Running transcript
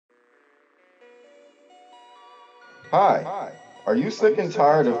Hi, are you sick and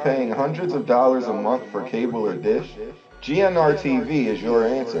tired of paying hundreds of dollars a month for cable or dish? GNR TV is your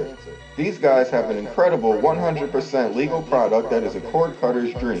answer. These guys have an incredible 100% legal product that is a cord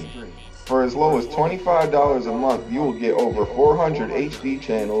cutter's dream. For as low as $25 a month, you will get over 400 HD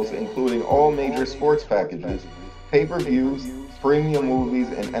channels, including all major sports packages, pay per views, premium movies,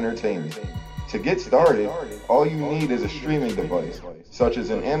 and entertainment. To get started, all you need is a streaming device, such as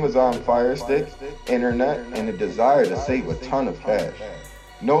an Amazon Fire Stick, internet, and a desire to save a ton of cash.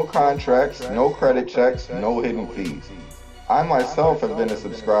 No contracts, no credit checks, no hidden fees. I myself have been a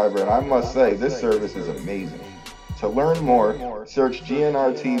subscriber, and I must say this service is amazing. To learn more, search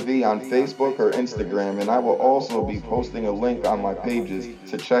GNR TV on Facebook or Instagram, and I will also be posting a link on my pages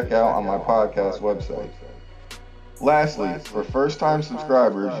to check out on my podcast website. Lastly, for first-time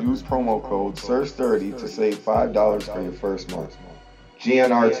subscribers, use promo code SIR30 to save $5 for your first month.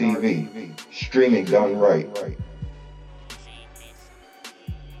 GNR TV, streaming done right.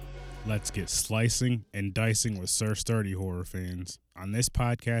 Let's get slicing and dicing with Sir Sturdy horror fans. On this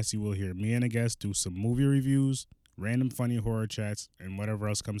podcast, you will hear me and a guest do some movie reviews, random funny horror chats, and whatever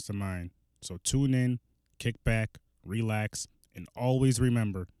else comes to mind. So tune in, kick back, relax, and always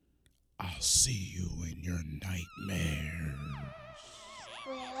remember, I'll see you in your nightmares.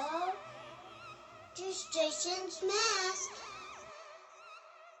 Well, just Jason's mask.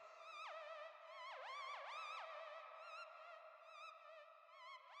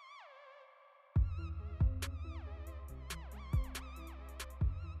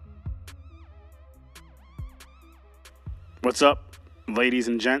 What's up, ladies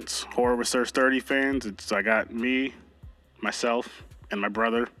and gents, Horror with Sir Sturdy fans? I got me, myself, and my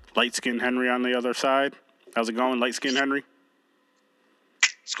brother, Light Skin Henry, on the other side. How's it going, Light Skin Henry?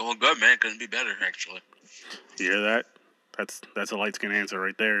 It's going good, man. Couldn't be better, actually. You hear that? That's a light skin answer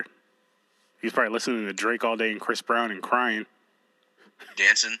right there. He's probably listening to Drake all day and Chris Brown and crying.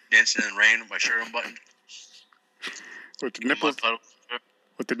 Dancing in rain with my shirt unbuttoned. With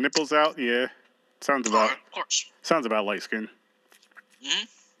the nipples out, yeah. Sounds Of course. about light skin. Mm-hmm.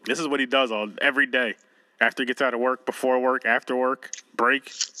 This is what he does every day. After he gets out of work, before work, after work, break.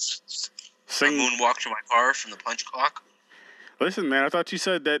 Sing. I moonwalk to my car from the punch clock. Listen, man, I thought you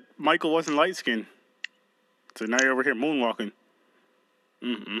said that Michael wasn't light skinned. So now you're over here moonwalking.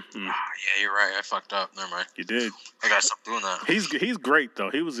 Yeah, you're right. I fucked up. Never mind. You did. I gotta stop doing that. He's great though.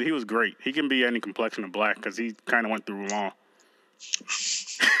 He was great. He can be any complexion of black because he kind of went through them all.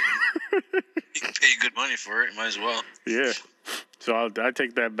 You can pay good money for it. Might as well. Yeah. So I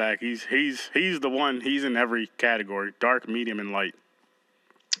take that back. He's the one. He's in every category: dark, medium, and light.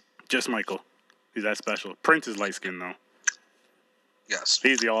 Just Michael. He's that special. Prince is light skin though. Yes.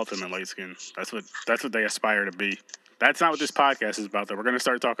 He's the ultimate light skin. That's what they aspire to be. That's not what this podcast is about though. We're gonna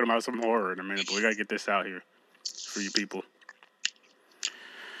start talking about some horror in a minute, but we gotta get this out here for you people.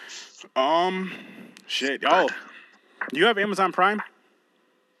 Shit. Oh, you have Amazon Prime?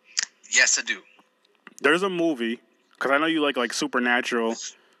 Yes, I do. There's a movie, because I know you like Supernatural,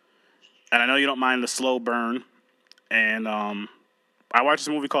 and I know you don't mind the slow burn. And I watched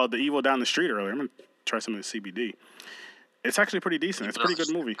this movie called The Evil Down the Street earlier. I'm going to try some of the CBD. It's actually pretty decent. It's a pretty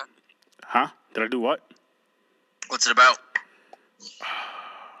good movie. Huh? Did I do what? What's it about?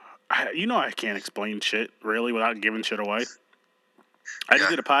 I can't explain shit, really, without giving shit away. I just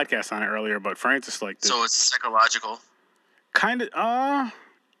did a podcast on it earlier, but Francis liked it. So it's psychological? Kind of,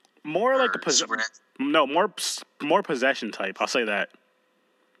 more like more possession type. I'll say that.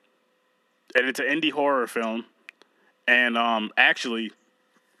 And it's an indie horror film. And actually,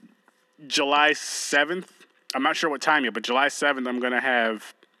 July 7th, I'm not sure what time yet, but July 7th, I'm going to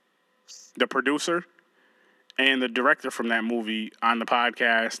have the producer and the director from that movie on the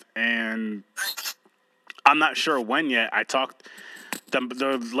podcast. And I'm not sure when yet. I talked,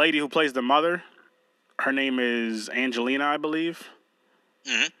 the lady who plays the mother, her name is Angelina, I believe.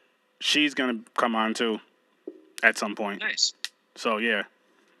 Mm-hmm. She's going to come on too at some point. Nice. So, yeah.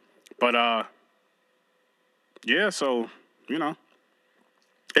 But, yeah, so,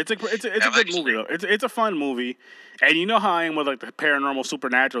 it's a good movie, though. It's a fun movie. And you know how I am with, the paranormal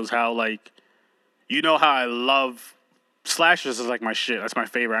supernaturals, how, how I love slashers is, my shit. That's my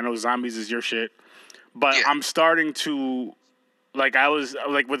favorite. I know zombies is your shit. But I'm starting to, I was,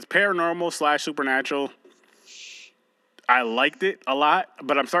 with paranormal / supernatural, I liked it a lot,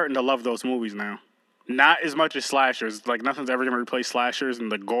 but I'm starting to love those movies now. Not as much as slashers. Nothing's ever going to replace slashers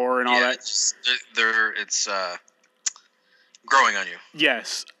and the gore and all that. It's growing on you.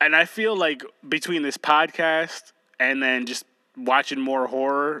 Yes. And I feel like between this podcast and then just watching more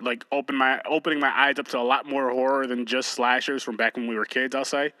horror, opening my eyes up to a lot more horror than just slashers from back when we were kids, I'll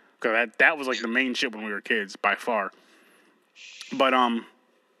say. because that was like the main shit when we were kids by far. But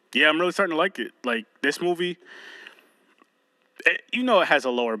yeah, I'm really starting to like it. Like this movie, it has a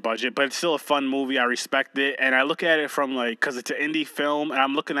lower budget, but it's still a fun movie. I respect it, and I look at it from like, because it's an indie film, and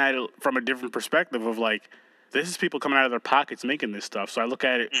I'm looking at it from a different perspective of like, this is people coming out of their pockets making this stuff. So I look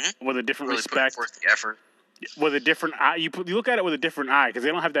at it with a different respect. Forth the effort. With a different eye, you look at it with a different eye because they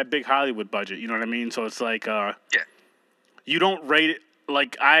don't have that big Hollywood budget. You know what I mean? So it's like, you don't rate it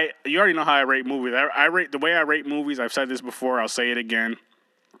like you already know how I rate movies. I rate the way I rate movies. I've said this before. I'll say it again.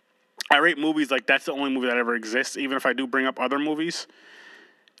 I rate movies like that's the only movie that ever exists, even if I do bring up other movies,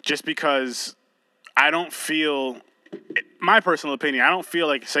 just because I don't feel, my personal opinion, I don't feel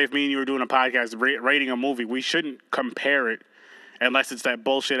like, say if me and you were doing a podcast rating a movie, we shouldn't compare it unless it's that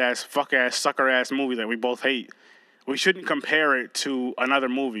bullshit-ass, fuck-ass, sucker-ass movie that we both hate. We shouldn't compare it to another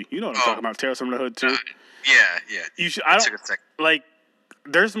movie. You know what I'm talking about, Tales from the Hood, too? Yeah. You should, I don't, like,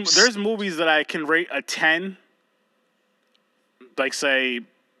 there's movies that I can rate a 10, like, say,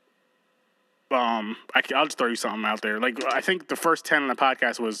 I'll just throw you something out there. Like, I think the first 10 on the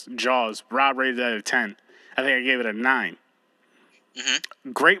podcast was Jaws. Rob rated that a 10. I think I gave it a 9.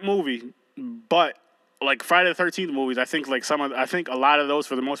 Mm-hmm. Great movie, but like Friday the 13th movies, I think a lot of those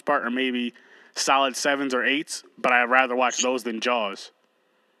for the most part are maybe solid 7s or 8s, but I'd rather watch those than Jaws.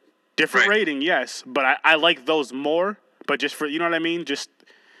 Different rating, yes, but I like those more. But just for, you know what I mean? Just,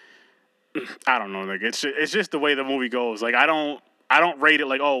 I don't know. Like it's just the way the movie goes. Like I don't rate it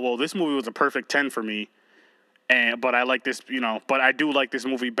like, oh well, this movie was a perfect 10 for me, but I like this, but I do like this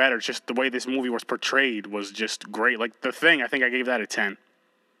movie better. It's just the way this movie was portrayed was just great. Like The Thing, I think I gave that a 10.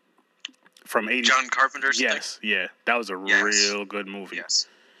 From 80. John Carpenter's Yes, thing? Yeah. That was a real good movie. Yes.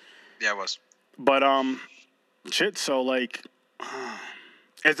 Yeah, it was. But, so, like,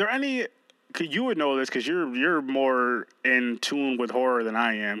 is there any, you would know this because you're more in tune with horror than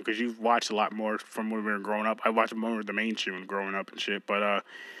I am because you've watched a lot more from when we were growing up. I watched more of the mainstream growing up and shit. But,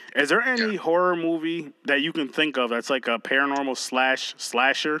 is there any horror movie that you can think of that's like a paranormal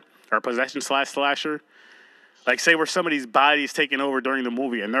slasher or possession slasher? Like, say where somebody's body is taken over during the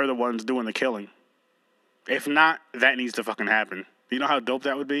movie and they're the ones doing the killing. If not, that needs to fucking happen. You know how dope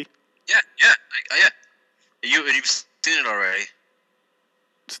that would be? Yeah. You've seen it already.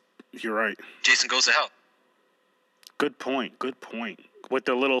 You're right. Jason Goes to Hell. Good point. With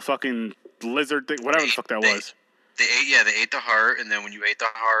the little fucking lizard thing, whatever the fuck that was. They ate the heart, and then when you ate the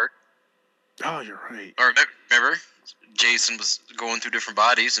heart... Oh, you're right. Or remember, Jason was going through different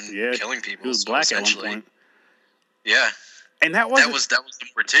bodies and killing people. He was black at one point. Yeah. And that was the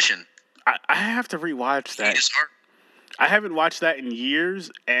Mortician. I have to rewatch that. I haven't watched that in years,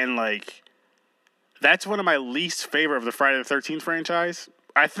 and like that's one of my least favorite of the Friday the 13th franchise.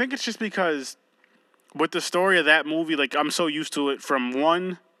 I think it's just because with the story of that movie, like I'm so used to it from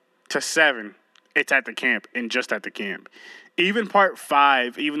 1 to 7, it's at the camp and just at the camp. Even part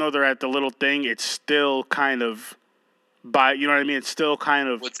 5, even though they're at the little thing, it's still kind of you know what I mean? It's still kind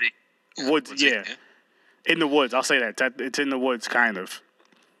of woods, yeah. In the woods, I'll say that. It's in the woods, kind of.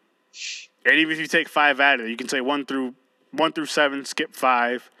 And even if you take 5 out of it, you can say 1 through 7, skip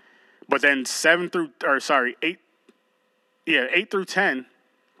 5, but then 8 through 10,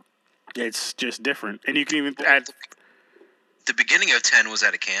 it's just different. And you can even add. The beginning of 10 was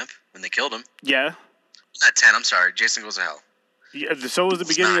at a camp when they killed him. Yeah. Not 10. I'm sorry. Jason Goes to Hell. Yeah. So was the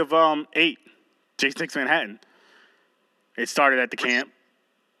beginning of 8. Jason Takes Manhattan. It started at the camp.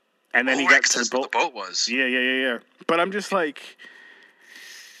 And then he got to the boat. The boat was. Yeah. But I'm just like,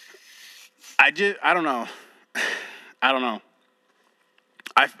 I don't know. I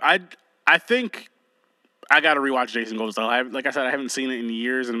think I got to rewatch Jason Goes to Hell. Like I said, I haven't seen it in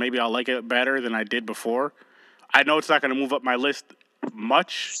years, and maybe I'll like it better than I did before. I know it's not going to move up my list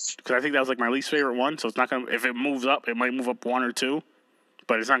much because I think that was like my least favorite one. So it's not going to. If it moves up, it might move up 1 or 2,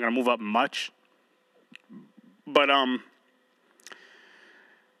 but it's not going to move up much. But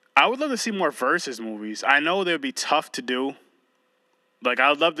I would love to see more Versus movies. I know they would be tough to do. Like I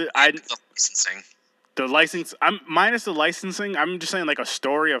would love to. The licensing. The license. I'm minus the licensing. I'm just saying like a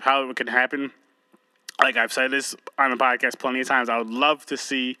story of how it could happen. Like I've said this on the podcast plenty of times. I would love to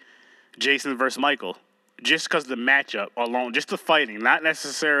see Jason versus Michael, just because the matchup alone, just the fighting, not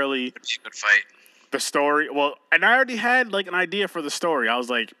necessarily. It'd be a good fight. The story. Well, and I already had like an idea for the story. I was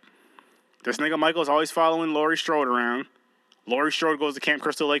like, this nigga Michael's always following Laurie Strode around. Laurie Strode goes to Camp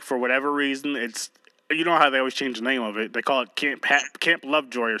Crystal Lake for whatever reason. It's, you know how they always change the name of it. They call it Camp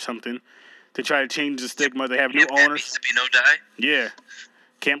Lovejoy or something to try to change the stigma. They have new owners. Happy No Die. Yeah,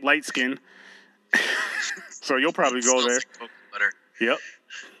 Camp Lightskin. So you'll probably go there. Yep.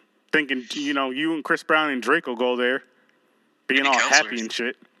 Thinking, you and Chris Brown and Drake will go there, being all happy and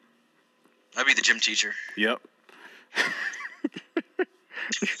shit. I'd be the gym teacher. Yep.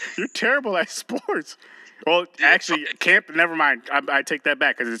 You're terrible at sports. Well, actually, camp. Never mind. I take that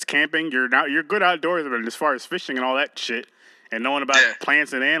back because it's camping. You're good outdoors, but as far as fishing and all that shit, and knowing about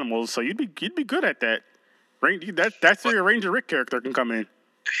plants and animals, so you'd be good at that. That's where your Ranger Rick character can come in.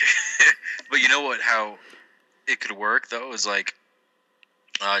 But you know what? How it could work though is like,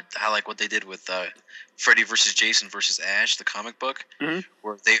 how like what they did with Freddy versus Jason versus Ash, the comic book,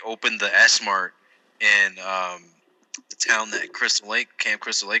 where they opened the S-Mart in the town that Camp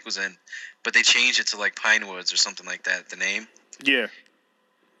Crystal Lake was in, but they changed it to like Pinewoods or something like that. The name. Yeah.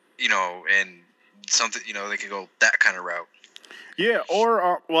 And something they could go that kind of route. Yeah,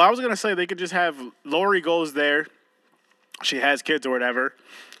 or I was gonna say they could just have Laurie goes there. She has kids or whatever.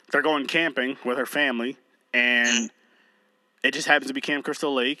 They're going camping with her family, and it just happens to be Camp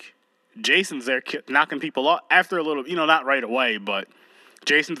Crystal Lake. Jason's there knocking people off after a little, not right away, but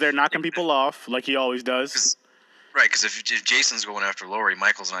Jason's there knocking people off like he always does. Right, because if Jason's going after Laurie,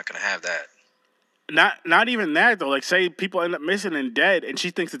 Michael's not going to have that. Not even that, though. Like, say people end up missing and dead, and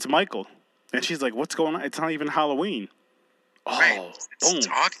she thinks it's Michael. And she's like, what's going on? It's not even Halloween. Right. Oh, it's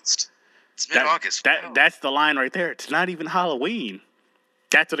August. It's mid-August. That's the line right there. It's not even Halloween.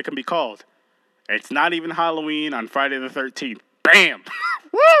 That's what it can be called. It's not even Halloween on Friday the 13th. Bam!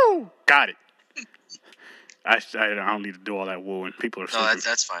 Woo! Got it. I don't need to do all that wooing. People are sleeping. No,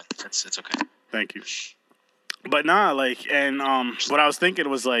 that's fine. It's okay. Thank you. But nah, what I was thinking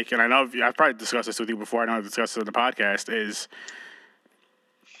was and I know I've probably discussed this with you before. I know I've discussed it on the podcast. Is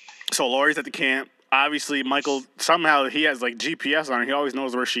so Laurie's at the camp. Obviously, Michael somehow he has GPS on her. He always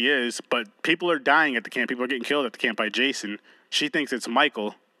knows where she is. But people are dying at the camp. People are getting killed at the camp by Jason. She thinks it's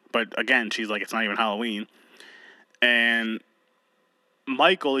Michael, but again, she's like, it's not even Halloween. And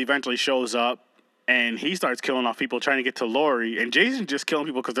Michael eventually shows up. And he starts killing off people trying to get to Laurie. And Jason's just killing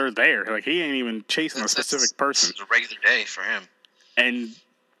people because they're there. Like, he ain't even chasing a specific person. It's a regular day for him. And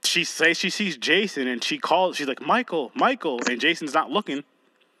she says she sees Jason, and she's like, Michael. And Jason's not looking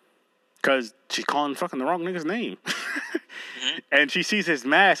because she's calling fucking the wrong nigga's name. And she sees his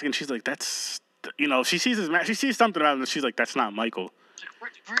mask, and she's like, that's... she sees his mask. She sees something about him, and she's like, that's not Michael. Where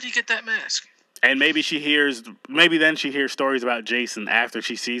did he get that mask? And maybe then she hears stories about Jason after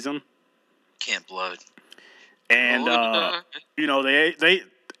she sees him. Camp Blood. And, they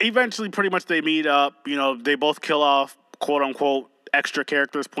eventually pretty much they meet up. They both kill off, quote-unquote, extra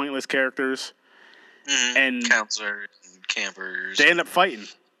characters, pointless characters. And counselors and campers. They end up fighting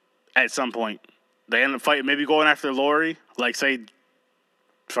at some point. They end up fighting, maybe going after Laurie. Like, say,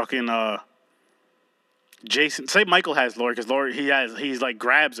 fucking, Jason. Say Michael has Laurie, because Laurie, he's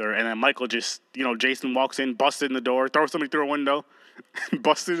grabs her, and then Michael just, Jason walks in, busts in the door, throws somebody through a window,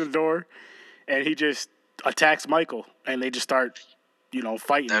 busts in the door. And he just attacks Michael, and they just start,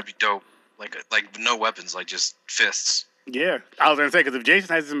 fighting. That'd be dope. Like no weapons, just fists. Yeah, I was gonna say because if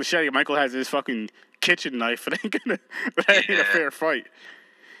Jason has his machete, Michael has his fucking kitchen knife. It ain't a fair fight.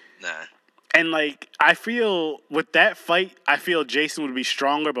 Nah. And I feel with that fight, Jason would be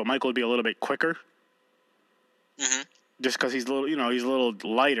stronger, but Michael would be a little bit quicker. Just because he's a little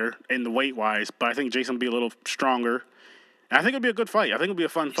lighter in the weight wise, but I think Jason would be a little stronger. And I think it'd be a good fight. I think it'd be a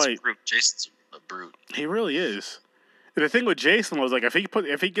fun fight. Jason's a brute. He really is. The thing with Jason was if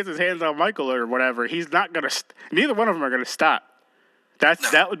he gets his hands on Michael or whatever, he's not gonna. Neither one of them are gonna stop.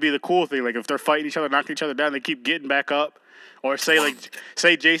 That would be the cool thing. If they're fighting each other, knocking each other down, they keep getting back up. Or say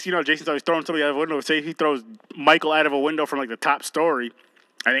Jason, Jason's always throwing somebody out of a window. Say he throws Michael out of a window from the top story,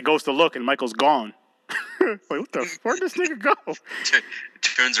 and he goes to look, and Michael's gone. What the? Where'd this nigga go?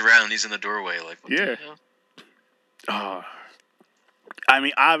 Turns around, and he's in the doorway. What the hell? I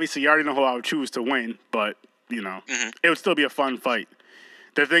mean, obviously, you already know who I would choose to win, but, it would still be a fun fight.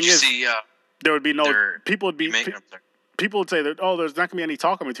 The thing is, there would be no... People would say that, there's not going to be any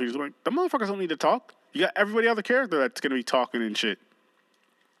talking between us. Like, the motherfuckers don't need to talk. You got everybody other character that's going to be talking and shit.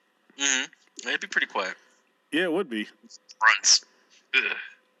 It'd be pretty quiet. Yeah, it would be. Grunts.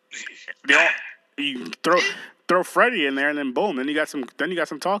 You throw Freddy in there, and then boom, then you got some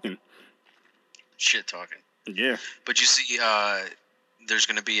talking. Shit talking. Yeah. But you see, there's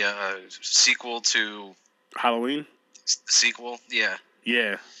going to be a sequel to... Halloween? Sequel? Yeah.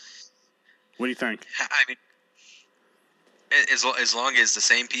 Yeah. What do you think? I mean, as long as the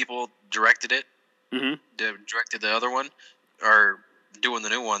same people directed it, directed the other one, or doing the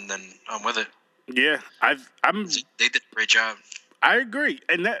new one, then I'm with it. Yeah. They did a great job. I agree.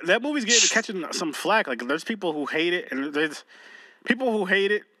 And that movie's catching some flack. There's people who hate it, and there's people who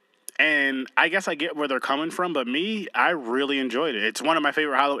hate it. And I guess I get where they're coming from, but me, I really enjoyed it. It's one of my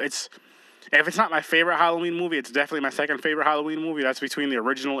favorite Halloween. If it's not my favorite Halloween movie, it's definitely my second favorite Halloween movie. That's between the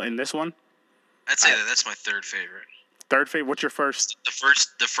original and this one. I'd say that's my third favorite. Third favorite. What's your first? The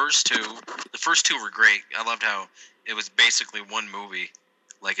first two were great. I loved how it was basically one movie.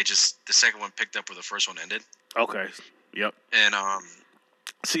 Like the second one picked up where the first one ended. Okay. Yep. And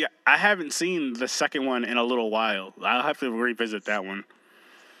see, I haven't seen the second one in a little while. I'll have to revisit that one.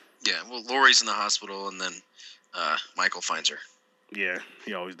 Yeah. Well, Laurie's in the hospital, and then Michael finds her. Yeah,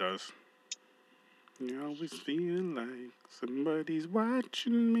 he always does. You always feel like somebody's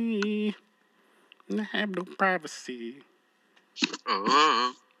watching me. And I have no privacy.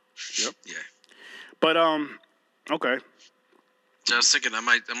 Oh. Yep. Yeah. But okay. So I was thinking I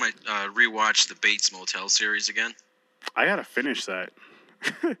might rewatch the Bates Motel series again. I gotta finish that.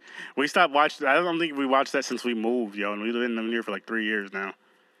 We stopped watching. I don't think we watched that since we moved, yo, and we've been here for like 3 years now.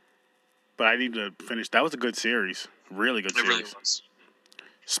 But I need to finish. That was a good series. Really good series. It really was.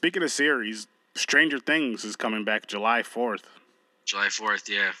 Speaking of series, Stranger Things is coming back July 4th. July 4th,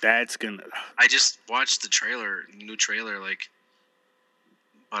 yeah. That's gonna. I just watched the new trailer, like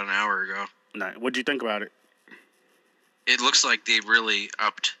about an hour ago. Nah, what'd you think about it? It looks like they really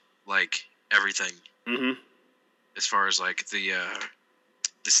upped like everything. Mm-hmm. As far as like the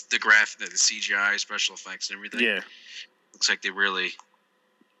graph, the CGI, special effects, and everything. Yeah. Looks like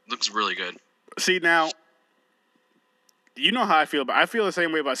looks really good. See, now, you know how I feel I feel the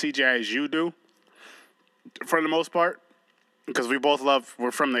same way about CGI as you do, for the most part, because we're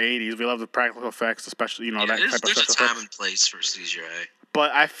from the 80s. We love the practical effects, especially, that type of stuff. There's a time and place for CGI.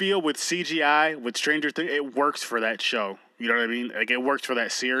 But I feel with CGI, with Stranger Things, it works for that show. You know what I mean? Like, it works for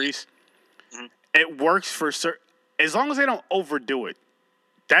that series. Mm-hmm. It works for as long as they don't overdo it.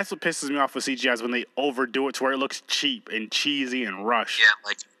 That's what pisses me off with CGI is when they overdo it to where it looks cheap and cheesy and rushed. Yeah,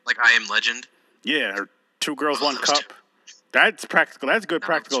 like I Am Legend. Yeah, or Two Girls, One Cup. That's practical. That's good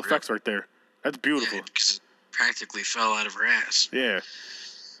practical effects right there. That's beautiful. Yeah, because it practically fell out of her ass. Yeah.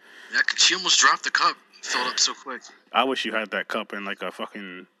 Yeah, she almost dropped the cup. It filled up so quick. I wish you had that cup in like a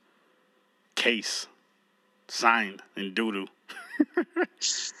fucking case, signed in doo-doo.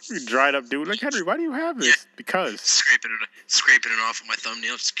 You dried up doo-doo. Like, Henry, why do you have this? Yeah. Because scraping it off with my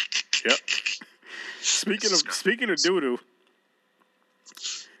thumbnail. Yep. Speaking of doo-doo,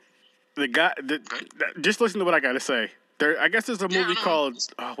 the guy. Just listen to what I gotta say. I guess there's a movie called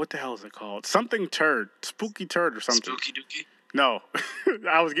what the hell is it called? Something Turd, Spooky Turd or something. Spooky Dookie. No,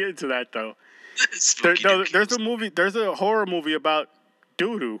 I was getting to that though. There's a movie. There's a horror movie about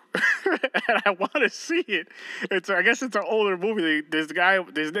doo-doo, and I want to see it. I guess it's an older movie. This guy,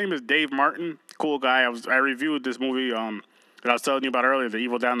 his name is Dave Martin. Cool guy. I reviewed this movie that I was telling you about earlier, The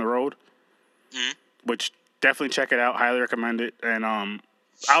Evil Down the Road, which definitely check it out. Highly recommend it. And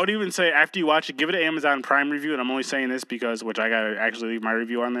I would even say after you watch it, give it an Amazon Prime review. And I'm only saying this because, which I gotta actually leave my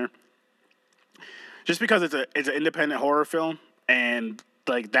review on there, just because it's an independent horror film and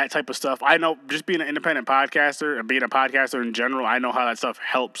like that type of stuff. I know, just being an independent podcaster and being a podcaster in general, I know how that stuff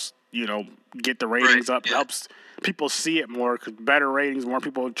helps, get the ratings up. Yeah. Helps people see it more, because better ratings, more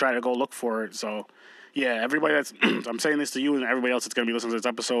people try to go look for it. So, yeah, everybody that's, I'm saying this to you and everybody else that's going to be listening to this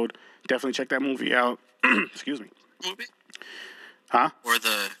episode, definitely check that movie out. Excuse me. Movie? Huh? Or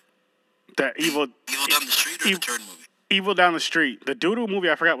the Evil Down the Street, or the Turd movie? Evil Down the Street. The doo-doo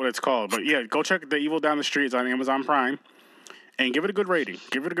movie, I forgot what it's called. But, yeah, go check The Evil Down the Street. It's on Amazon Prime. And give it a good rating.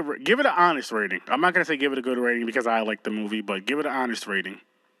 Give it an honest rating. I'm not gonna say give it a good rating because I like the movie, but give it an honest rating.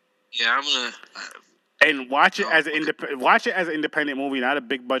 Yeah, I'm gonna. And watch it as an independent movie, not a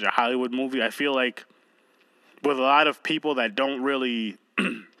big budget Hollywood movie. I feel like with a lot of people that don't really,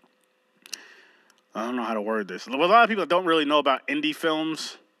 I don't know how to word this. With a lot of people that don't really know about indie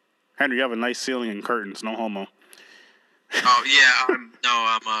films. Henry, you have a nice ceiling and curtains. No homo. Oh yeah,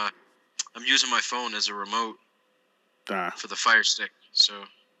 I'm using my phone as a remote. For the Fire Stick, so.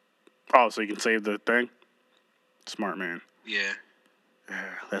 Oh, so you can save the thing? Smart man. Yeah.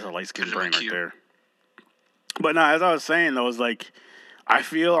 That's a light-skinned brain right there. But no, as I was saying, though, is like, I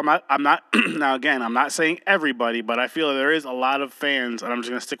feel, I'm not, now again, I'm not saying everybody, but I feel there is a lot of fans, and I'm just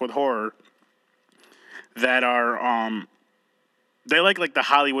going to stick with horror, that are, they like the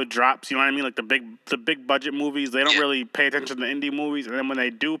Hollywood drops, you know what I mean? Like the big budget movies. They don't really pay attention to the indie movies, and then when they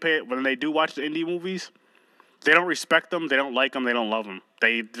do watch the indie movies, they don't respect them. They don't like them. They don't love them.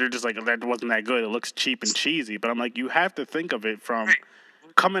 They're just like, that wasn't that good. It looks cheap and cheesy. But I'm like, you have to think of it from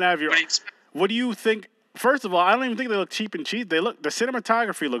coming out of your. What do you think? First of all, I don't even think they look cheap and cheesy. The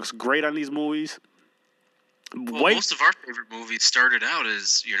cinematography looks great on these movies. Well, most of our favorite movies started out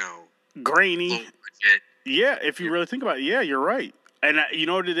as grainy. Low budget. Yeah, if you really think about it, yeah, you're right. And you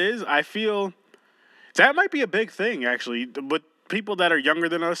know what it is? I feel that might be a big thing actually. With people that are younger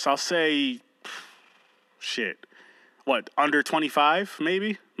than us, I'll say. Shit. what, under 25,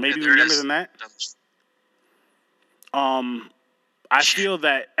 maybe Yeah, even younger than that. I feel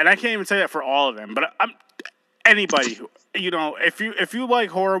that, and I can't even say that for all of them, but anybody who, if you like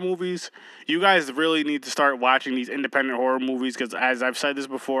horror movies, you guys really need to start watching these independent horror movies, because as I've said this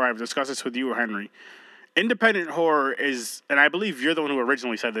before, I've discussed this with you, Henry. Independent horror is, and I believe you're the one who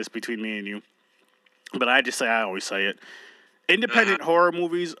originally said this between me and you, but I always say it. Independent horror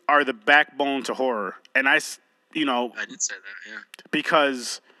movies are the backbone to horror, and I did say that, yeah.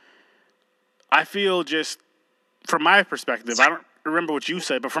 Because I feel, just from my perspective, I don't remember what you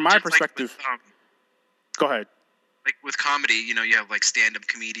said, but from my perspective, go ahead. Like with comedy, you have like stand-up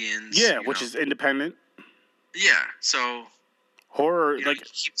comedians. Yeah, which is independent. Yeah, so horror, you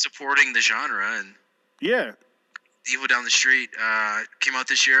keep supporting the genre, and yeah. Evil Down the Street came out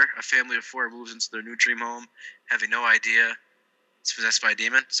this year. A family of 4 moves into their new dream home, having no idea it's possessed by a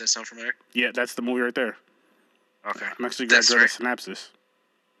demon. Does that sound familiar? Yeah, that's the movie right there. Okay. I'm actually going to go to synopsis.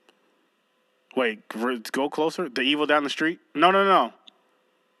 Wait, go closer. The Evil Down the Street? No.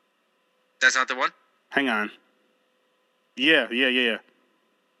 That's not the one? Hang on. Yeah.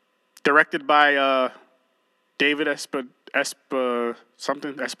 Directed by David Esposito.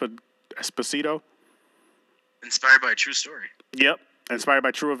 Inspired by a true story. Yep. Inspired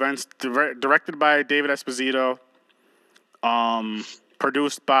by true events. Directed by David Esposito.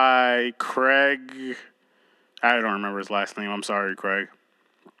 Produced by Craig. I don't remember his last name. I'm sorry, Craig.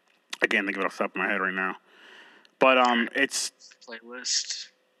 I can't think of it off the top of my head right now. But it's playlist.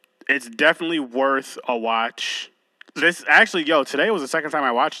 It's definitely worth a watch. This actually, today was the second time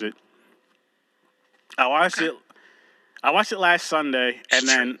I watched it. I watched it last Sunday, and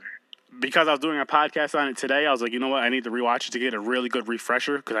then because I was doing a podcast on it today, I was like, you know what? I need to rewatch it to get a really good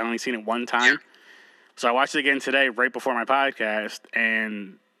refresher, because I've only seen it one time. Yeah. So I watched it again today, right before my podcast,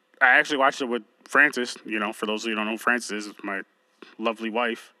 and I actually watched it with Frances. For those of you who don't know, Frances is my lovely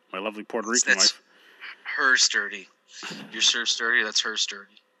wife, my lovely Puerto Rican wife. Her sturdy. You're Sir Sturdy. That's her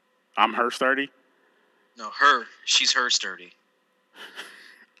sturdy. I'm her sturdy. No, her. She's her sturdy.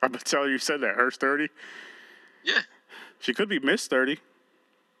 I'm gonna tell you said that. Her sturdy. Yeah. She could be Miss Sturdy.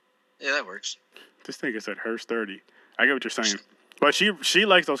 Yeah, that works. This thing said her sturdy. I get what you're saying, but she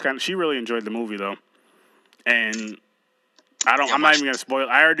likes those kind of. She really enjoyed the movie though, and I'm not even gonna spoil.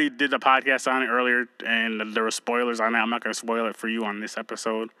 I already did a podcast on it earlier, and there were spoilers on it. I'm not gonna spoil it for you on this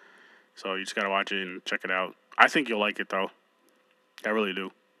episode, so you just gotta watch it and check it out. I think you'll like it though. I really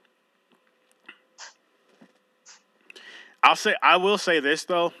do. I will say this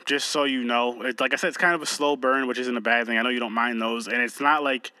though, just so you know. It's, like I said, it's kind of a slow burn, which isn't a bad thing. I know you don't mind those, and it's not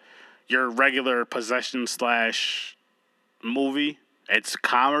like your regular possession / movie. It's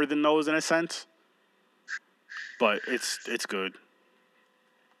calmer than those in a sense, but it's good.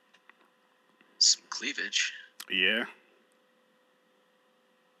 Some cleavage. Yeah.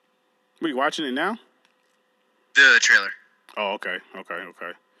 Are you watching it now? The trailer. Oh, okay.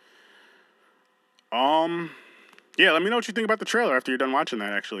 Yeah, let me know what you think about the trailer after you're done watching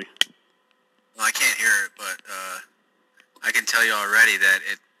that, actually. Well, I can't hear it, but I can tell you already that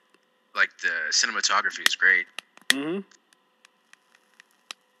the cinematography is great. Mm-hmm.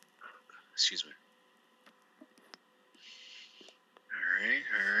 Excuse me. All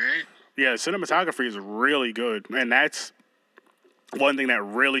right. Yeah, the cinematography is really good, and that's one thing that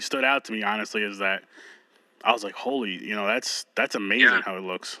really stood out to me, honestly, is that I was like, holy, that's amazing how it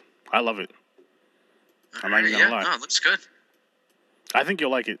looks. I love it. I'm not even gonna lie. No, it looks good. I think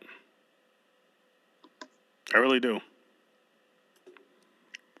you'll like it. I really do.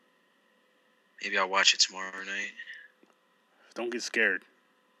 Maybe I'll watch it tomorrow night. Don't get scared.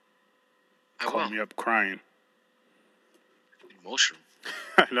 Call me up crying. Emotional.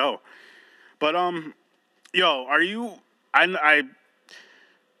 I know. But are you? I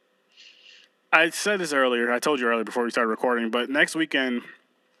said this earlier. I told you earlier before we started recording. But next weekend,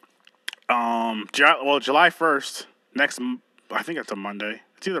 July 1st, I think it's a Monday.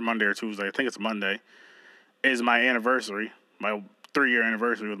 It's either Monday or Tuesday. I think it's Monday. Is my anniversary, my 3-year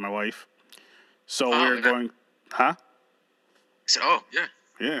anniversary with my wife. So we're going, huh? Yeah.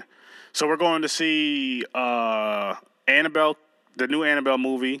 Yeah. So we're going to see Annabelle, the new Annabelle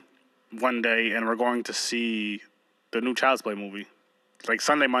movie, one day, and we're going to see the new Child's Play movie. Like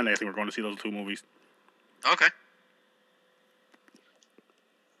Sunday, Monday, I think we're going to see those 2 movies. Okay.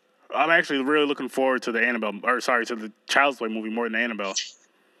 I'm actually really looking forward to the Child's Play movie more than Annabelle.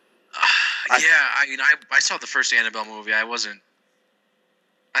 I saw the first Annabelle movie. I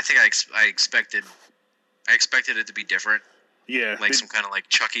think I expected it to be different. Yeah. Like some kind of like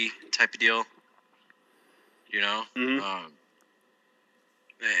Chucky type of deal. Mm-hmm.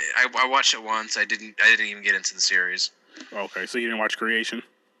 I watched it once. I didn't even get into the series. Okay, so you didn't watch Creation?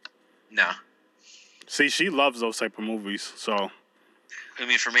 No. See, she loves those type of movies. So. I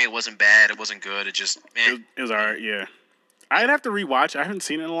mean, for me, it wasn't bad. It wasn't good. It just. It was alright. Yeah. I'd have to rewatch. I haven't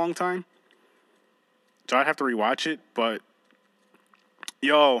seen it in a long time, so I'd have to rewatch it. But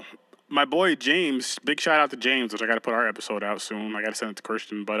yo, my boy James, big shout out to James, which I got to put our episode out soon. I got to send it to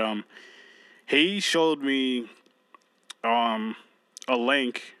Christian, but he showed me a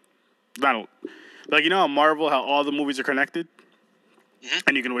link. Like, you know, how Marvel, how all the movies are connected,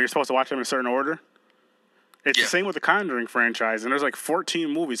 and you're supposed to watch them in a certain order. It's the same with the Conjuring franchise, and there's like 14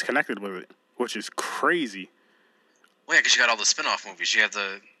 movies connected with it, which is crazy. Well, yeah, because you got all the spin-off movies. You have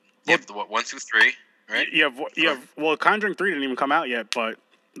the what, 1 through 3, right? Well, Conjuring 3 didn't even come out yet, but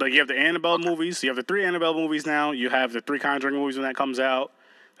like you have the Annabelle movies. You have the 3 Annabelle movies now. You have the 3 Conjuring movies when that comes out.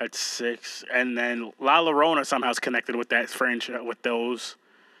 That's 6, and then La Llorona somehow is connected with that franchise with those.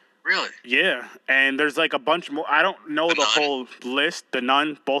 Really? Yeah, and there's like a bunch more. I don't know the whole list. The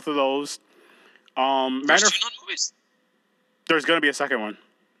Nun, both of those. There's 2 Nun movies. There's gonna be a second one.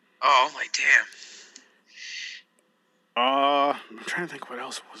 Oh my damn. I'm trying to think what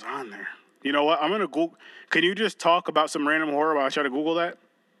else was on there. You know what? I'm gonna Google. Can you just talk about some random horror while I try to Google that?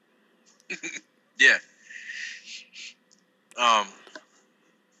 Yeah.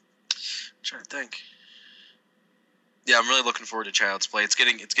 Trying to think. Yeah, I'm really looking forward to Child's Play. It's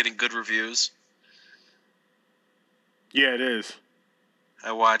getting good reviews. Yeah, it is.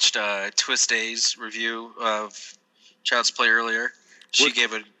 I watched Twist A's review of Child's Play earlier. She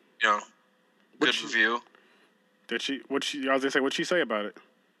gave a good review. Did she? I was gonna say, what'd she say about it?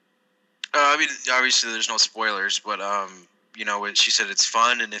 I mean, obviously there's no spoilers, but she said it's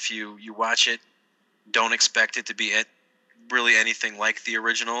fun, and if you watch it, don't expect it to be really anything like the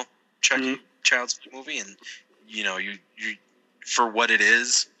original Chucky Child's Play movie, and you for what it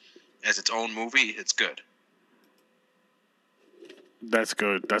is as its own movie, it's good. That's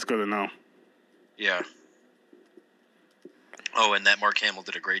good. That's good to know. Yeah. Oh, and that Mark Hamill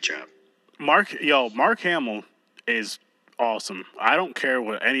did a great job. Mark Hamill is awesome. I don't care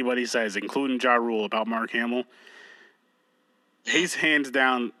what anybody says, including Ja Rule, about Mark Hamill. He's hands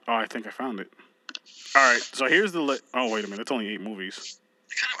down. Oh, I think I found it. All right, so here's the list. Oh, wait a minute. It's only 8 movies.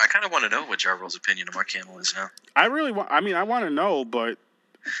 I kind of want to know what Ja Rule's opinion of Mark Hamill is now. I really want. I mean, I want to know, but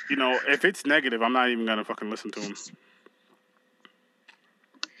if it's negative, I'm not even gonna fucking listen to him.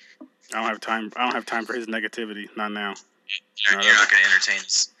 I don't have time. I don't have time for his negativity. Not now. You're not going to entertain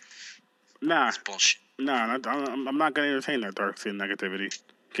this. Nah. It's bullshit. Nah, I'm not going to entertain that dark skin negativity.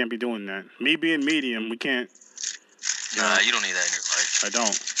 Can't be doing that. Me being medium, we can't. Nah, you don't need that in your life. I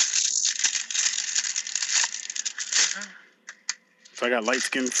don't. So I got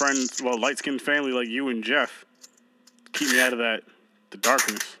light-skinned friends, light-skinned family like you and Jeff. Keep me out of the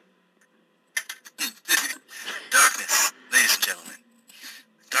darkness. Darkness, ladies and gentlemen.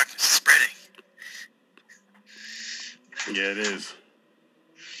 Darkness is spreading. Yeah, it is.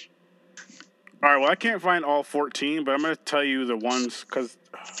 All right, well, I can't find all 14, but I'm going to tell you the ones,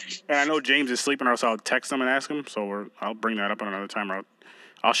 and I know James is sleeping, or else I'll text him and ask him, so I'll bring that up on another time, or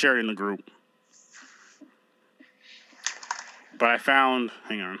I'll share it in the group. But I found,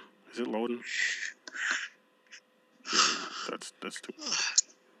 hang on, is it loading? Yeah, that's too.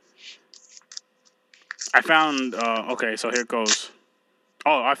 I found, okay, so here it goes.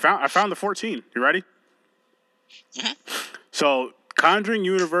 Oh, I found the 14. You ready? Mm-hmm. So, Conjuring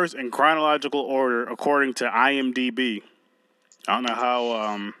universe in chronological order according to IMDb. I don't know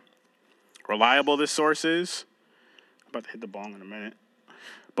how reliable this source is. I'm about to hit the bong in a minute.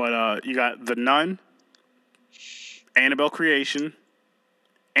 But you got The Nun, Annabelle Creation,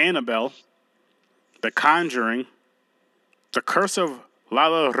 Annabelle, The Conjuring, The Curse of La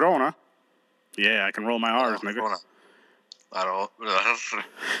Llorona. Yeah, I can roll my R's, nigga.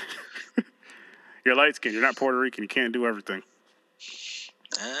 You're light skinned. You're not Puerto Rican. You can't do everything.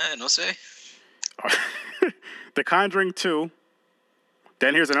 No say. The Conjuring 2.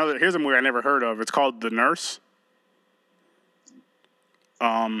 Then here's a movie I never heard of. It's called The Nurse.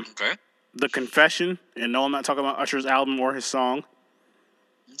 Okay. The Confession. And no, I'm not talking about Usher's album or his song.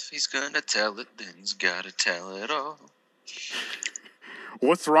 If he's gonna tell it, then he's gotta tell it all.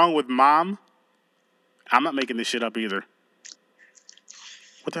 What's Wrong with Mom? I'm not making this shit up either.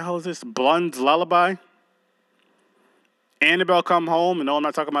 What the hell is this? Blonde's Lullaby? Annabelle Come Home. And no, I'm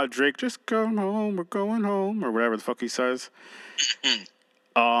not talking about Drake. Just come home, we're going home. Or whatever the fuck he says.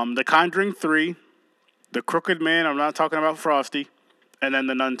 The Conjuring 3. The Crooked Man. I'm not talking about Frosty. And then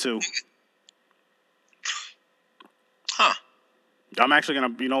The Nun 2. Huh. I'm actually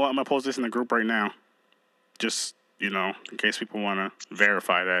going to, you know what? I'm going to post this in the group right now. Just, in case people want to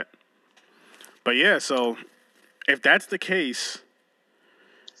verify that. But yeah, so if that's the case,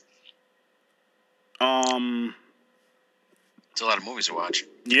 it's a lot of movies to watch.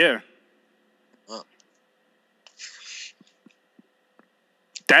 Yeah. Oh.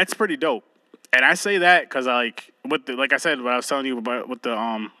 That's pretty dope. And I say that because, like I said, what I was telling you about with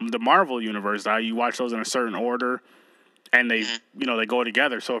the Marvel universe, you watch those in a certain order, and they they go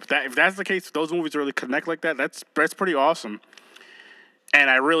together. So if that's the case, those movies really connect like that. That's pretty awesome. And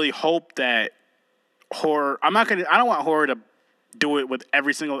I really hope that horror. I don't want horror to do it with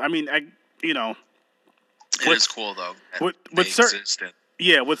every single. I mean, it is cool though. With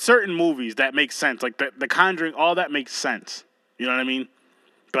certain movies that makes sense. Like the Conjuring, all that makes sense. You know what I mean?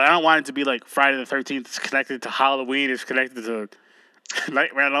 But I don't want it to be like Friday the 13th is connected to Halloween, it's connected to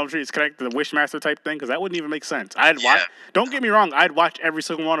Nightmare on Elm Street, it's connected to the Wishmaster type thing, because that wouldn't even make sense. Don't get me wrong, I'd watch every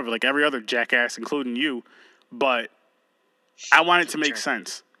single one of it, like every other jackass, including you, but I want it to make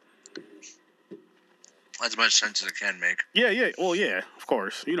sense. As much sense as it can make. Yeah. Well, yeah, of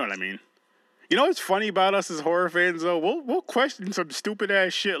course. You know what I mean. You know what's funny about us as horror fans, though? We'll question some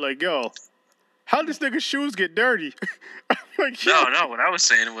stupid-ass shit like, yo, how this nigga's shoes get dirty? Like, no. What I was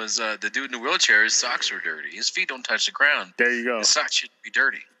saying was the dude in the wheelchair, his socks were dirty. His feet don't touch the ground. There you go. His socks should be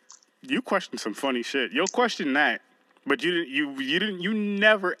dirty. You question some funny shit. You'll question that, but you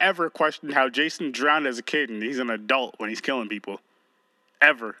never ever questioned how Jason drowned as a kid and he's an adult when he's killing people,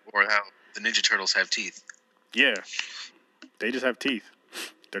 ever. Or how the Ninja Turtles have teeth. Yeah, they just have teeth.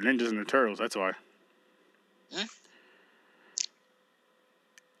 They're ninjas and the turtles. That's why.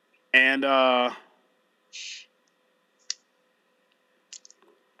 And what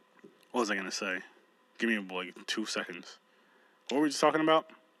was I gonna say? Give me like 2 seconds. What were we just talking about?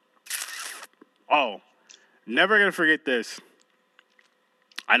 Oh, never gonna forget this.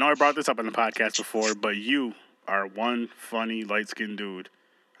 I know I brought this up on the podcast before, but you are one funny light-skinned dude.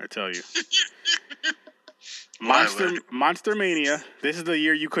 I tell you. Monster Mania. This is the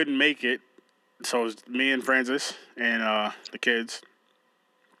year you couldn't make it. So it was me and Francis and the kids.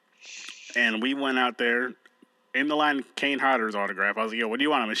 And we went out there. In the line, Kane Hodder's autograph. I was like, yo, what do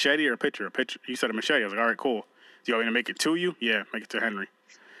you want, a machete or a picture? A picture. You said a machete. I was like, all right, cool. Do you want me to make it to you? Yeah, make it to Henry.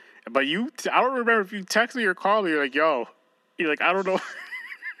 But I don't remember if you texted me or called me. You're like, yo. You're like, I don't know.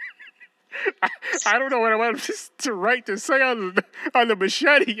 I don't know what I want to write to say on the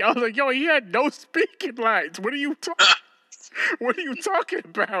machete. I was like, yo, he had no speaking lines. What are you talking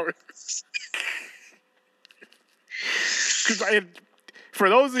about? Because for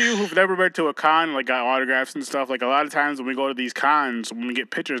those of you who've never been to a con, like got autographs and stuff, like a lot of times when we go to these cons, when we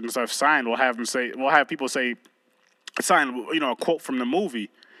get pictures and stuff signed, we'll have people say, sign, a quote from the movie.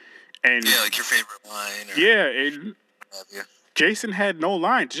 And yeah, like your favorite line. And Jason had no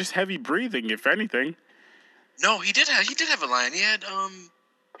lines, just heavy breathing, if anything. No, he did have a line. He had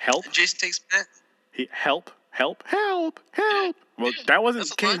help. Jason takes that. Help. Well, that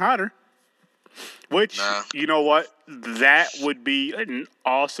wasn't Kane Hodder. Which, you know what? That would be an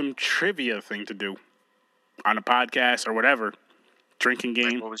awesome trivia thing to do on a podcast or whatever. Drinking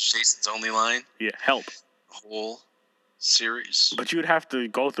game. Like what was Jason's only line? Yeah, help. Whole series. But you would have to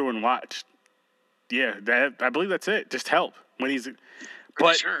go through and watch. Yeah, I believe that's it. Just help. When he's...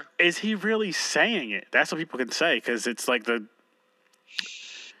 But sure. Is he really saying it? That's what people can say, because it's like the...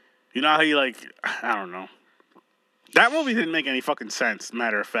 You know how he, like... I don't know. That movie didn't make any fucking sense,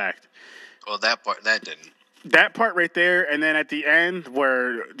 matter of fact. Well, that didn't. That part right there, and then at the end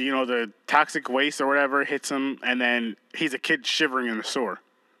where, the toxic waste or whatever hits him, and then he's a kid shivering in the sewer.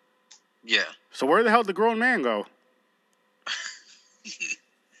 Yeah. So where the hell did the grown man go?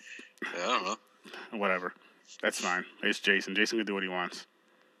 I don't know. Whatever. That's fine. It's Jason. Jason can do what he wants.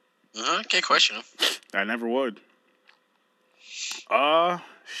 I can't question him. I never would.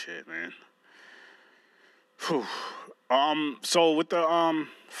 Shit, man. Whew. So with the,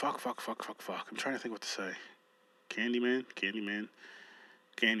 fuck. I'm trying to think what to say. Candyman.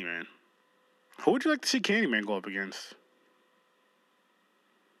 Who would you like to see Candyman go up against?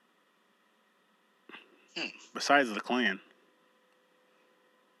 Besides the Clan.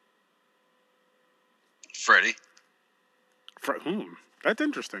 Freddy. That's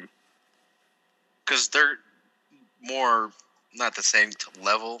interesting. Because they're more, not the same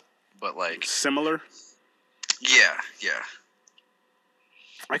level, but like... Similar? Yeah.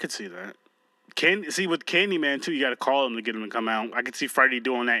 I could see that. With Candyman, too, you got to call him to get him to come out. I could see Freddy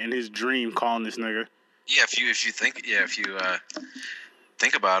doing that in his dream, calling this nigga. Yeah, if you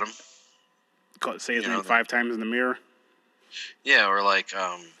think about him. Say his name 5 times in the mirror. Yeah, or like,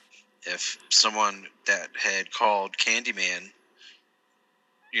 if someone that had called Candyman,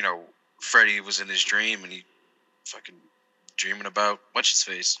 Freddy was in his dream and he fucking dreaming about what's his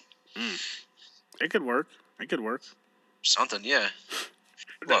face. It could work. It could work. Something, yeah.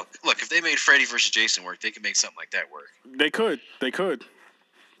 Look, if they made Freddy versus Jason work, they could make something like that work. They could.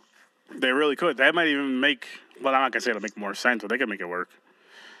 They really could. That might even make. Well, I'm not gonna say it'll make more sense, but they could make it work.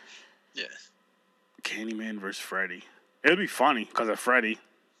 Yeah. Candyman versus Freddy. It would be funny because of Freddy.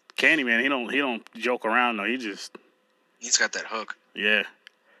 Candyman, he don't joke around though. He's got that hook. Yeah.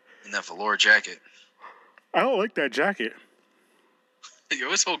 And that velour jacket. I don't like that jacket. Yo,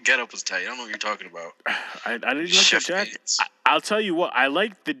 his whole getup was tight. I don't know what you're talking about. I didn't like the jacket. I'll tell you what. I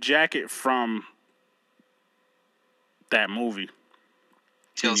like the jacket from that movie.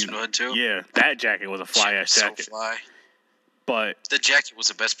 Tales from the Hood 2? Yeah, that jacket was a fly-ass jacket. So fly. But the jacket was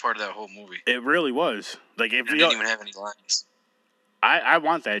the best part of that whole movie. It really was. Like if it didn't even have any lines. I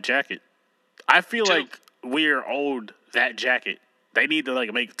want that jacket. I feel like we're owed that jacket. They need to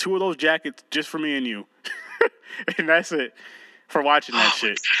like make 2 of those jackets just for me and you. And that's it. For watching that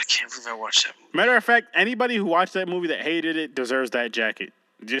shit. God, I can't believe I watched that movie. Matter of fact, anybody who watched that movie that hated it deserves that jacket.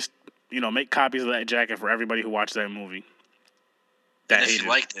 Just, make copies of that jacket for everybody who watched that movie. And if you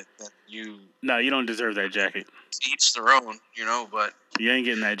liked it, then No, you don't deserve that jacket. Each their own, but... You ain't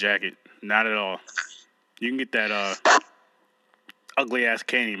getting that jacket. Not at all. You can get that ugly-ass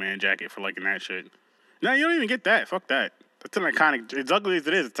Candyman jacket for liking that shit. No, you don't even get that. Fuck that. That's an iconic... As ugly as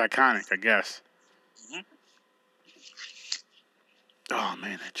it is, it's iconic, I guess. Mm-hmm. Oh,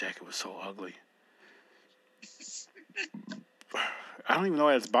 man, that jacket was so ugly. I don't even know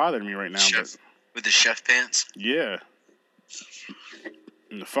why it's bothering me right now. But with the chef pants? Yeah.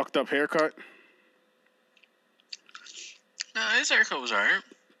 And the fucked up haircut? No, his haircut was alright.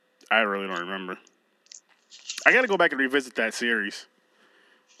 I really don't remember. I gotta go back and revisit that series.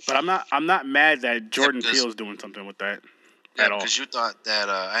 But I'm not mad that Jordan Peele's doing something with that at all. Because you thought that,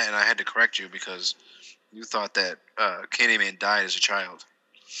 and I had to correct you because you thought that Candyman died as a child.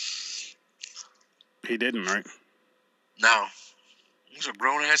 He didn't, right? No. He was a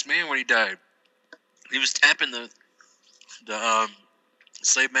grown-ass man when he died. He was tapping the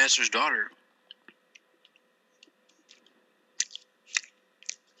slave master's daughter.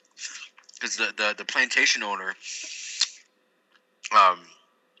 Because the plantation owner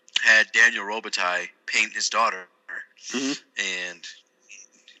had Daniel Robitaille paint his daughter, and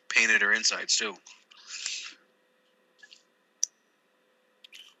painted her insides too.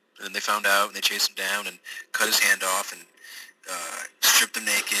 And then they found out, and they chased him down and cut his hand off and stripped him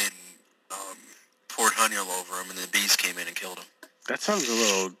naked and poured honey all over him, and the bees came in and killed him. That sounds a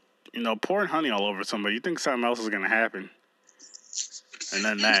little, pouring honey all over somebody. You think something else is going to happen. And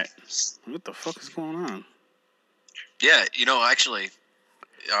then that. What the fuck is going on? Yeah, actually,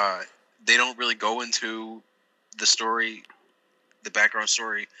 they don't really go into the story, the background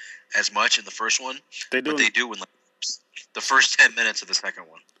story, as much in the first one. But they do in the first 10 minutes of the second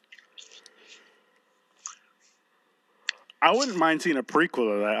one. I wouldn't mind seeing a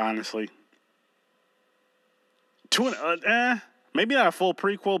prequel of that, honestly. Maybe not a full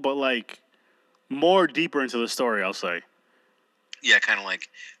prequel, but like more deeper into the story, I'll say. Yeah, kind of like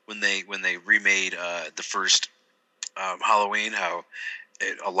when they remade the first Halloween, how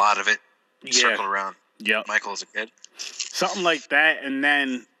a lot of it circled around Michael as a kid. Something like that, and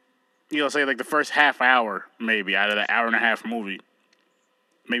then say like the first half hour, maybe out of the hour and a half movie,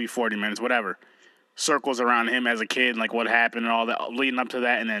 maybe 40 minutes, whatever, circles around him as a kid, and like what happened and all that leading up to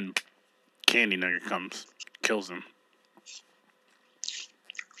that, and then Candy Nugget comes, kills him.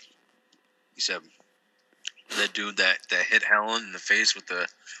 He said that dude that hit Helen in the face with the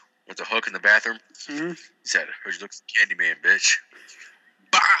hook in the bathroom. Mm-hmm. He said, "Heard you look like Candyman, bitch."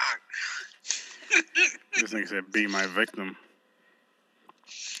 Bang! This thing said, "Be my victim."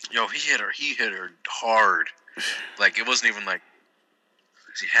 Yo, he hit her hard. Like it wasn't even like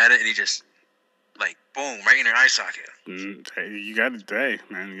he had it and he just like boom right in her eye socket. Hey, you got to,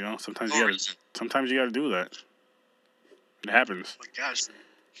 man. Sometimes you got to do that. It happens. Oh my gosh.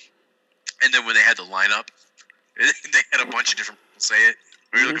 And then when they had the lineup, they had a bunch of different people say it.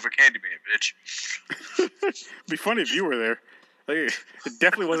 We're looking for Candyman, bitch. It'd be funny if you were there. Like, it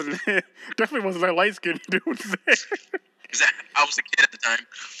definitely wasn't that light skinned dude there. I was a kid at the time.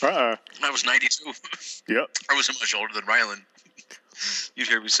 I was 92. Yep. I wasn't much older than Rylan. You'd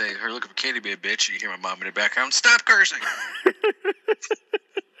hear me say, "Her looking for Candyman, bitch." You hear my mom in the background, "Stop cursing."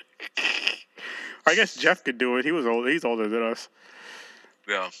 I guess Jeff could do it. He was old. He's older than us.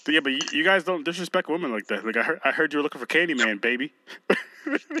 Yeah. But you guys don't disrespect women like that. Like I heard you were looking for Candyman, baby.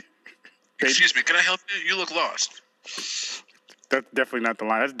 Excuse me, can I help you? You look lost. That's definitely not the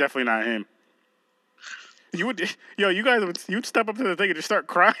line. That's definitely not him. You'd step up to the thing and just start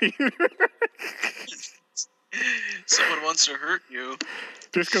crying. Someone wants to hurt you.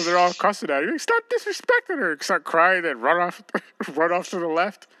 Just because they're all cussing at you. Stop disrespecting her. Start crying and run off to the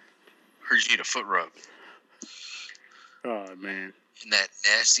left. Heard you need a foot rub. Oh, man. In that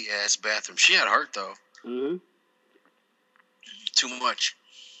nasty-ass bathroom. She had heart, though. Mm-hmm. Too much.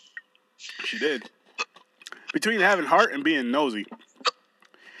 She did. Between having heart and being nosy.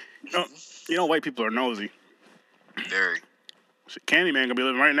 You know white people are nosy. Very. Candyman gonna be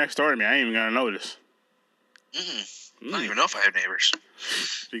living right next door to me. I ain't even gonna notice. I don't even know if I have neighbors.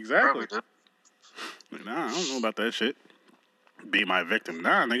 Exactly. Probably do. Nah, I don't know about that shit. Be my victim.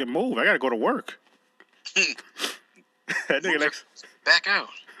 Nah, nigga, move. I gotta go to work. That nigga next. Back out.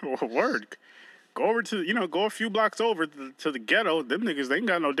 Word. Go over to, go a few blocks over to the ghetto. Them niggas, they ain't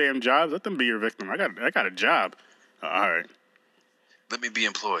got no damn jobs. Let them be your victim. I got a job. All right. Let me be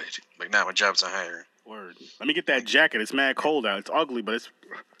employed. Like, nah, my job's not hiring. Word. Let me get that jacket. It's mad cold out. It's ugly, but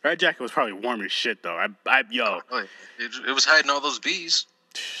that jacket was probably warm as shit, though. It was hiding all those bees.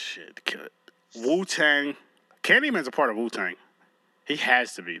 Shit. Wu-Tang. Candyman's a part of Wu-Tang. He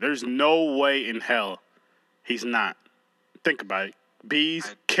has to be. There's no way in hell he's not. Think about it.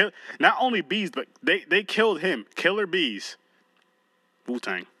 Bees not only bees, but they killed him. Killer bees.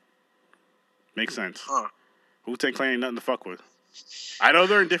 Wu-Tang. Makes sense. Huh. Wu-Tang Clan ain't nothing to fuck with. I know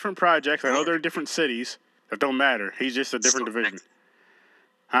they're in different projects. I know they're in different cities. That don't matter. He's just a different division. Connected.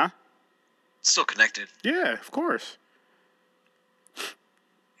 Huh? Still connected. Yeah, of course.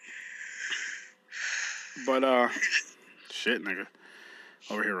 But shit, nigga.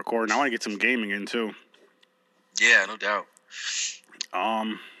 Over here recording. I want to get some gaming in too. Yeah, no doubt. What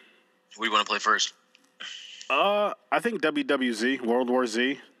do you want to play first? I think WWZ, World War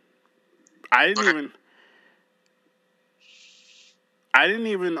Z. I didn't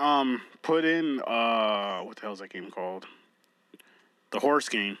even put in what the hell is that game called? The horse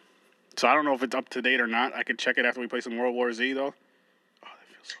game. So I don't know if it's up to date or not. I can check it after we play some World War Z though. Oh, that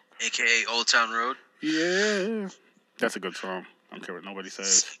feels so good. AKA Old Town Road. Yeah. That's a good song. I don't care what nobody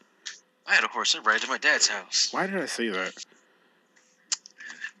says. I had a horse that ride to my dad's house. Why did I say that?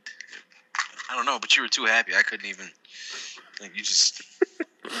 I don't know, but you were too happy. I couldn't even. Like, you just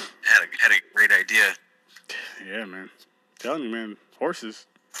had a great idea. Yeah, man. Telling you, man. Horses.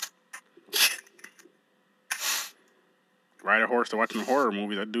 Ride a horse to watch a horror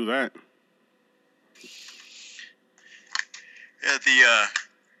movie. I'd do that. Yeah,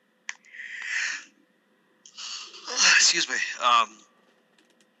 excuse me.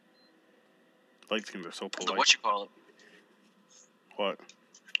 Light skins are so polite. What you call it? What?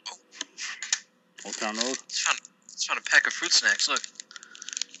 Old Town Road? Just found a pack of fruit snacks. Look.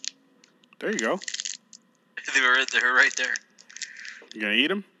 There you go. They were right there. You gonna eat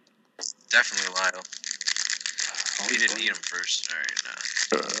them? Definitely, Lyle. We didn't eat them first. All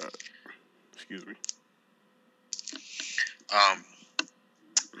right, Excuse me.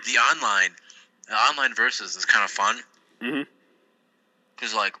 The online versus is kind of fun. Mm-hmm.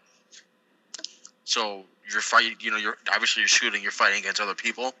 Cause like, so you're fighting. You're obviously shooting. You're fighting against other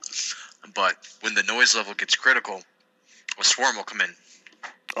people. But when the noise level gets critical, a swarm will come in.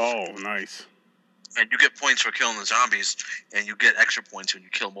 Oh, nice. And you get points for killing the zombies, and you get extra points when you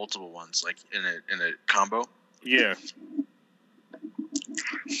kill multiple ones, like in a combo. Yeah.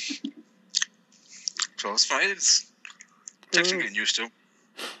 So it's fine. It's takes getting used to.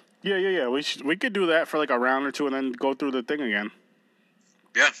 Yeah. We could do that for like a round or two, and then go through the thing again.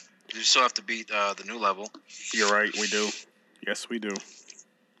 Yeah, you still have to beat the new level. You're right. We do. Yes, we do.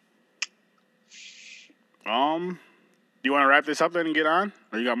 You want to wrap this up then and get on,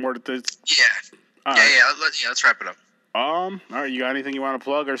 or you got more to this? Yeah. All yeah, right. yeah. Let's wrap it up. All right. You got anything you want to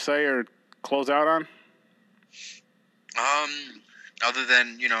plug or say or close out on? Other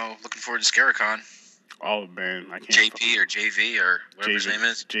than looking forward to Scaricon. Oh man, I can't. JP or JV or whatever his name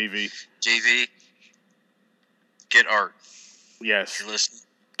is. JV. Get art. Yes. If you're listening.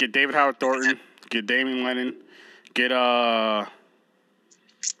 Get David Howard Thornton. Get Damian Lennon. Get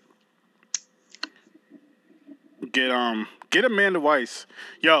Amanda Weiss.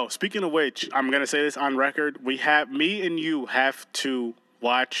 Yo, speaking of which, I'm gonna say this on record. Me and you have to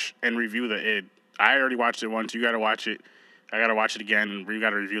watch and review the Id. I already watched it once. You gotta watch it. I gotta watch it again. We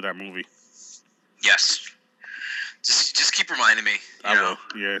gotta review that movie. Yes. Just keep reminding me. I will.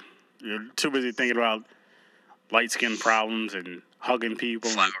 Yeah. You're too busy thinking about light skin problems and hugging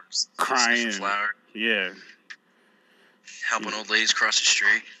people, flowers, and crying. Flower. Yeah. Helping old ladies cross the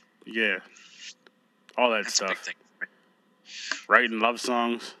street. Yeah. All That's stuff. a big thing for me. Writing love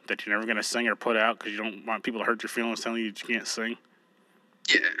songs that you're never going to sing or put out because you don't want people to hurt your feelings telling you that you can't sing.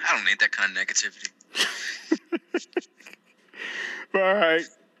 Yeah, I don't need that kind of negativity. All right.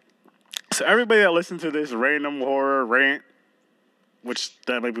 everybody that listens to this random horror rant, which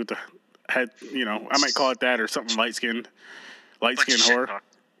that might be the head, I might call it that or something light skinned horror.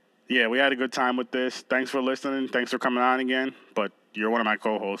 Yeah, we had a good time with this. Thanks for listening. Thanks for coming on again. But you're one of my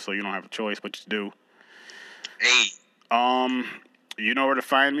co-hosts, so you don't have a choice but to do. Hey. You know where to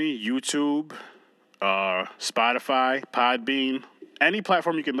find me: YouTube, Spotify, Podbean, any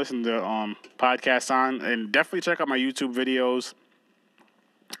platform you can listen to podcasts on, and definitely check out my YouTube videos.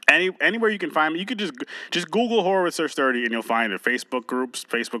 Anywhere you can find me, you could just Google Horror with Sir Sturdy and you'll find it. Facebook groups,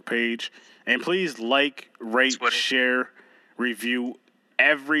 Facebook page, and please like, rate, share, review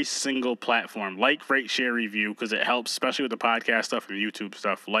every single platform. Like, rate, share, review because it helps, especially with the podcast stuff and the YouTube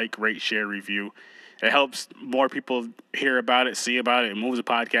stuff. Like, rate, share, review. It helps more people hear about it, see about it, it moves the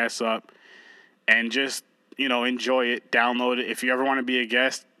podcast up, and just enjoy it, download it. If you ever want to be a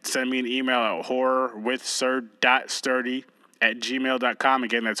guest, send me an email at horrorwithsir.sturdy@gmail.com.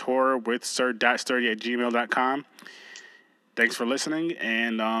 Again, that's horrorwithsir.sturdy@gmail.com. Thanks for listening,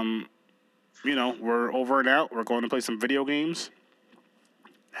 and we're over and out. We're going to play some video games.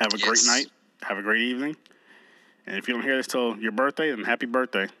 Have a great night. Have a great evening. And if you don't hear this till your birthday, then happy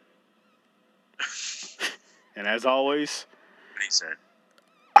birthday. And as always, what he said,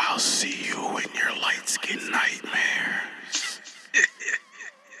 I'll see you in your light skin nightmare.